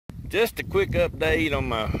Just a quick update on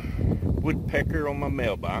my woodpecker on my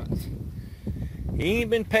mailbox. He ain't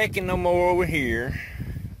been pecking no more over here.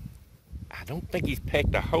 I don't think he's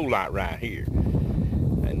pecked a whole lot right here.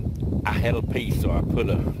 And I had a piece, so I put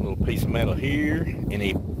a little piece of metal here, and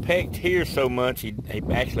he pecked here so much he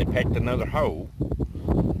actually pecked another hole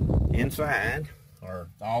inside, or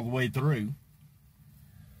all the way through.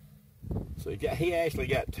 So he actually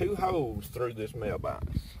got 2 holes through this mailbox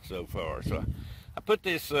so far. So I put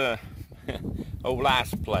this old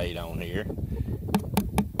ice plate on here.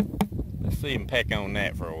 Let's see him peck on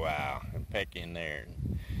that for a while and peck in there.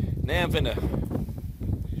 Now I'm finna,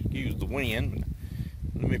 excuse the wind,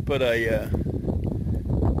 let me put a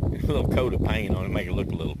little coat of paint on it, make it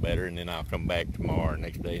look a little better, and then I'll come back tomorrow or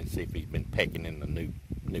next day and see if he's been pecking in the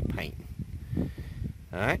new paint.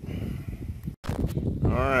 Alright?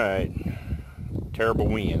 Alright. Terrible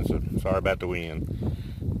wind, so sorry about the wind.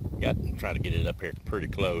 Got to try to get it up here pretty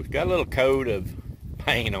close. Got a little coat of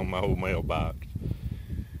paint on my whole mailbox.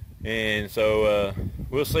 And so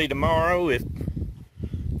we'll see tomorrow if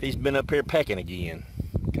he's been up here pecking again.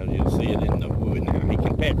 Because you'll see it in the wood now. He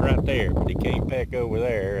can peck right there, but he can't peck over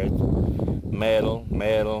there. It's metal,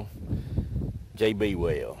 JB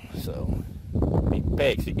well. So if he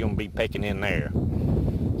pecks, he's going to be pecking in there.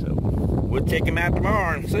 So we'll check him out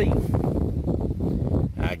tomorrow and see.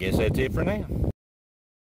 I guess that's it for now.